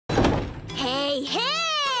Hey,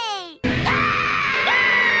 hey!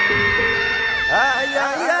 Ay,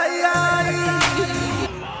 ay, ay, ay.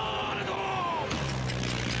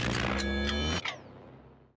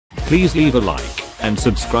 Please leave a like and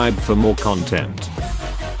subscribe for more content.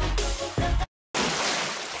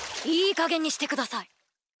 いい加減にしてください。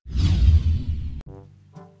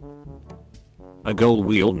 A goal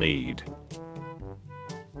we'll need.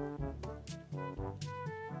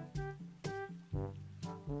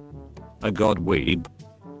 A god weeb.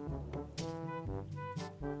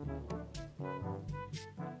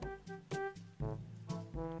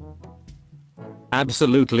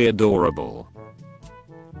 Absolutely adorable.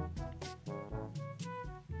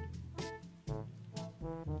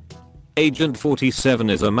 Agent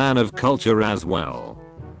 47 is a man of culture as well.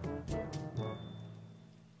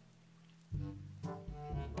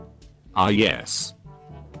 Ah yes.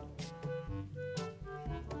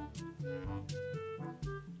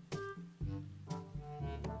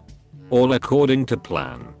 All according to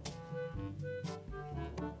plan.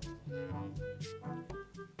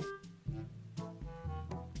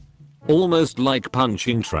 Almost like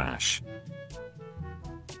punching trash.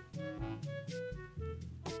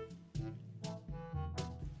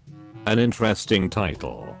 An interesting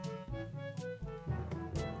title.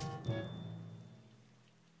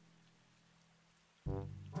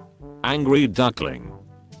 Angry Duckling.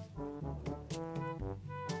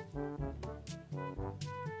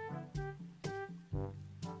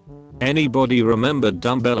 Anybody remember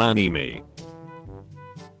Dumbbell Anime?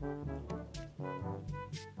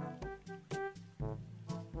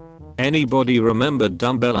 Anybody remember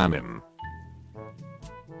Dumbbell Anime?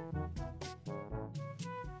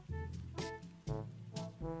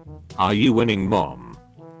 Are you winning, Mom?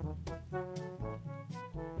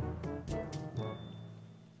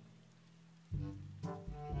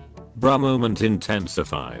 Bruh moment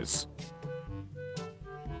intensifies.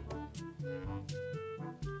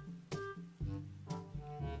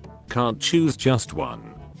 Can't choose just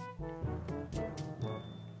one.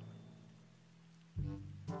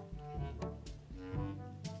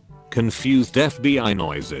 Confused FBI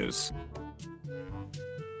noises.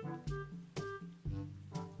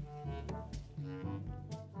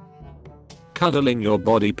 Cuddling your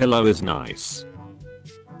body pillow is nice.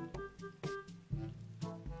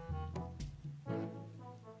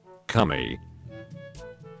 Cummy.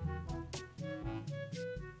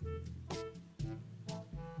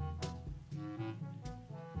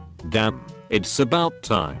 Damn, it's about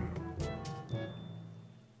time.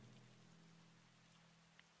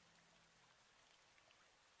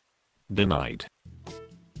 Denied.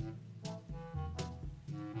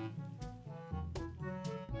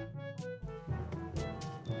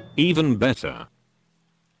 Even better.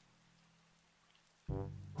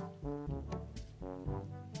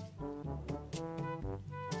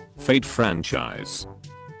 Fate franchise.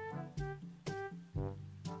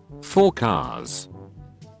 4 cars.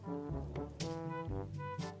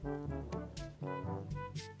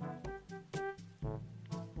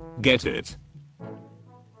 Get it?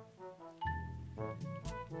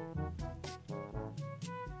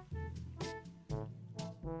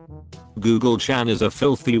 Google-chan is a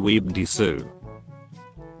filthy weeb-dee-soo.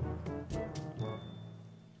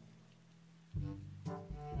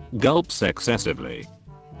 Gulps excessively.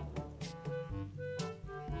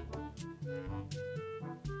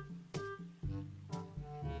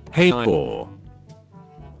 Hey or.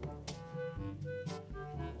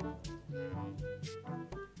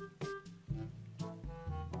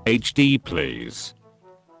 HD please.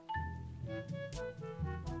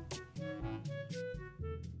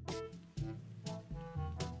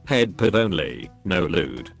 Head put only, no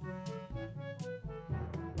lewd.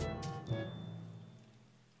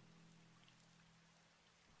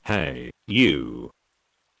 Hey, you.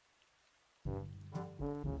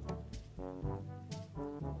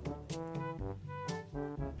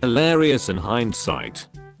 Hilarious in hindsight.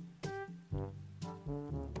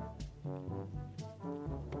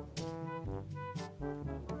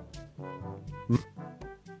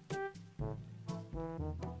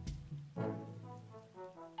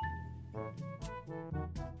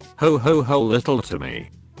 Ho ho ho little to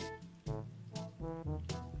me.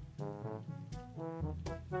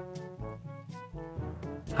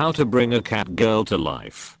 How to bring a cat girl to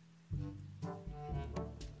life.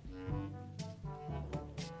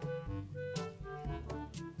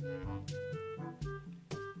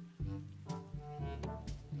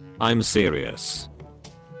 I'm serious.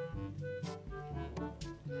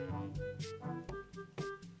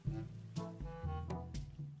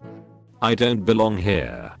 I don't belong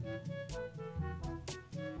here.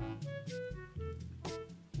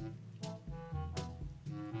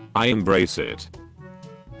 I embrace it.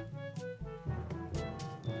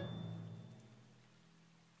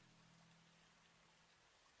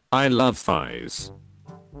 I love thighs.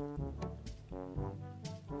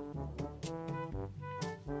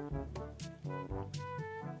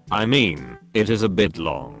 I mean, it is a bit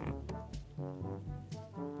long.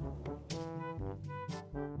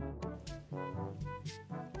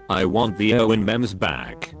 I want the animemes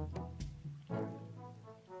back.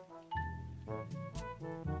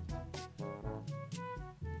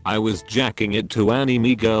 I was jacking it to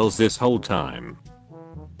anime girls this whole time.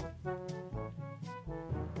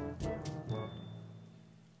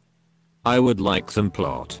 I would like some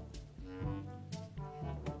plot.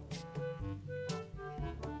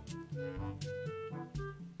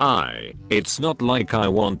 It's not like I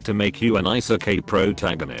want to make you an isekai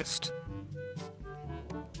protagonist.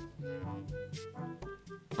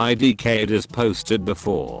 IDK it is posted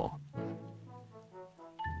before.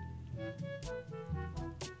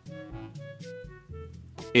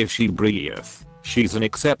 If she breathes, she's an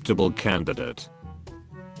acceptable candidate.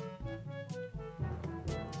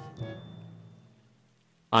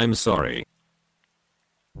 I'm sorry.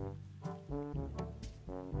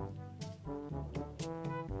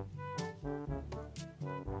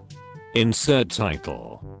 Insert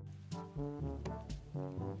title.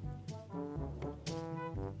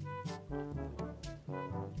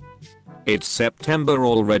 It's September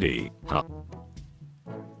already, huh?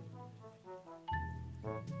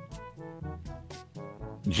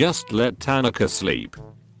 Just let Tanaka sleep.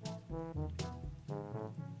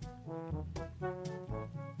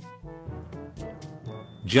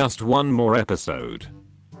 Just one more episode.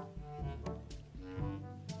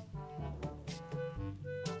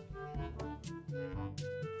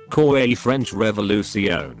 Koei French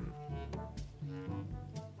Revolution.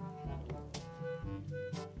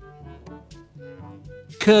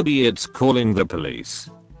 Kirby, it's calling the police.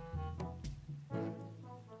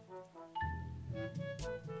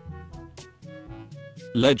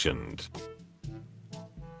 Legend.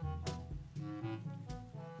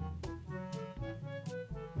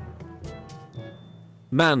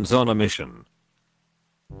 Man's on a mission.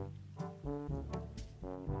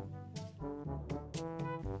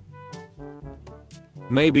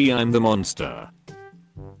 Maybe I'm the monster.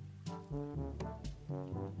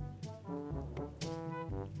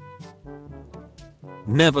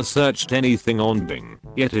 Never searched anything on Bing,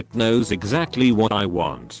 yet it knows exactly what I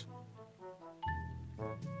want.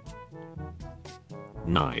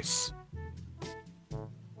 Nice.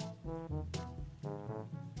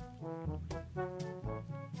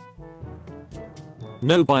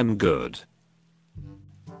 Nope, I'm good.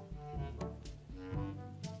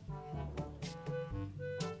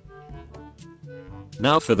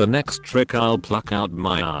 Now for the next trick, I'll pluck out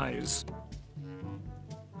my eyes.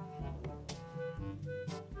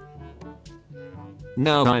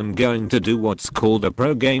 Now I'm going to do what's called a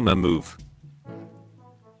pro gamer move.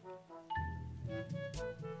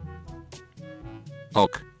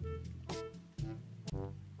 Ok.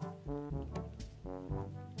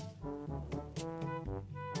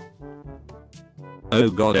 Oh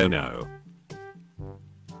god, oh no.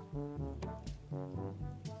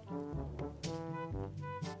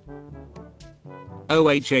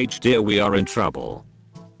 OHH dear, we are in trouble.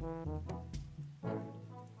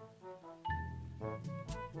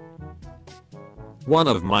 One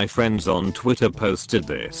of my friends on Twitter posted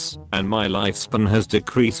this, and my lifespan has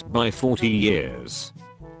decreased by 40 years.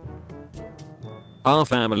 Our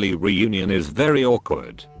family reunion is very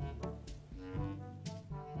awkward.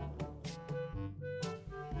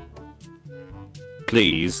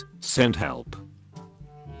 Please, send help.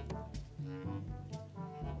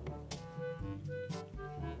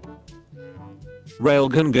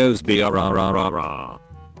 Railgun goes brrrrrrr.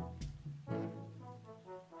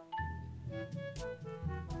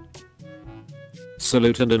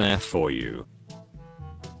 Salute and an F for you.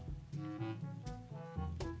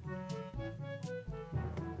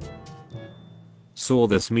 Saw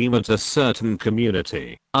this meme at a certain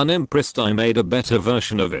community. Unimpressed, I made a better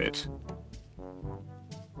version of it.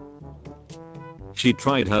 She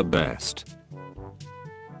tried her best.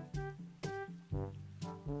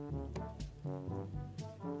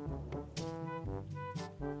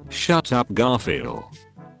 Shut up, Garfield.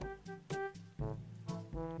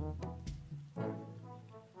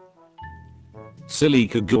 Silly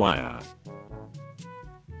Kaguya.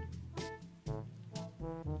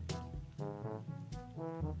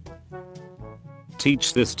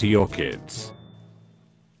 Teach this to your kids.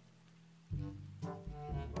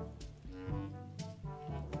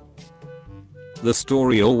 The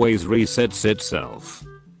story always resets itself.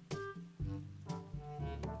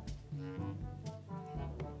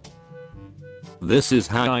 This is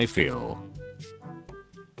how I feel.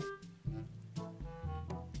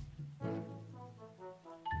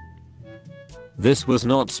 This was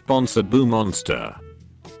not sponsored, Boo Monster.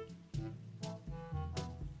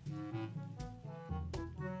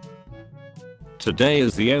 Today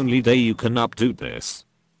is the only day you can updo this.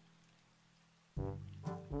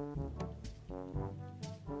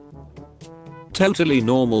 Totally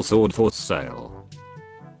normal sword for sale.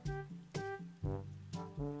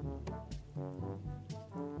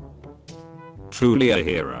 Truly a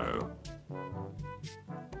hero.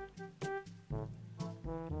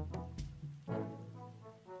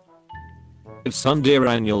 It's Sunday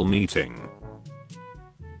annual meeting.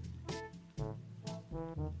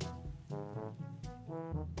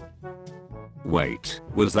 Wait,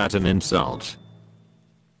 was that an insult?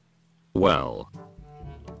 Well.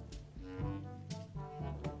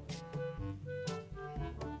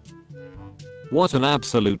 What an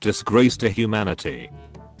absolute disgrace to humanity.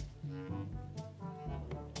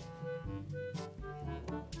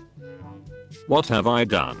 What have I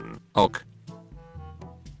done? Ok.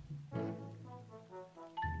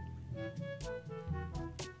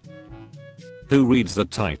 Who reads the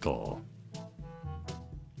title?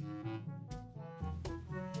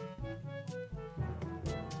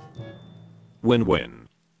 Win-win.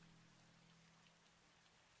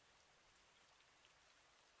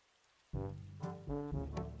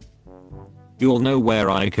 You'll know where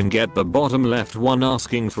I can get the bottom left one,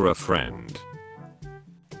 asking for a friend.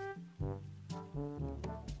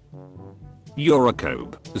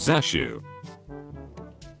 Yorokob, Zashu.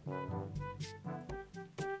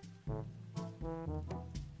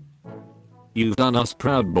 You've done us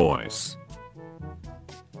proud, boys.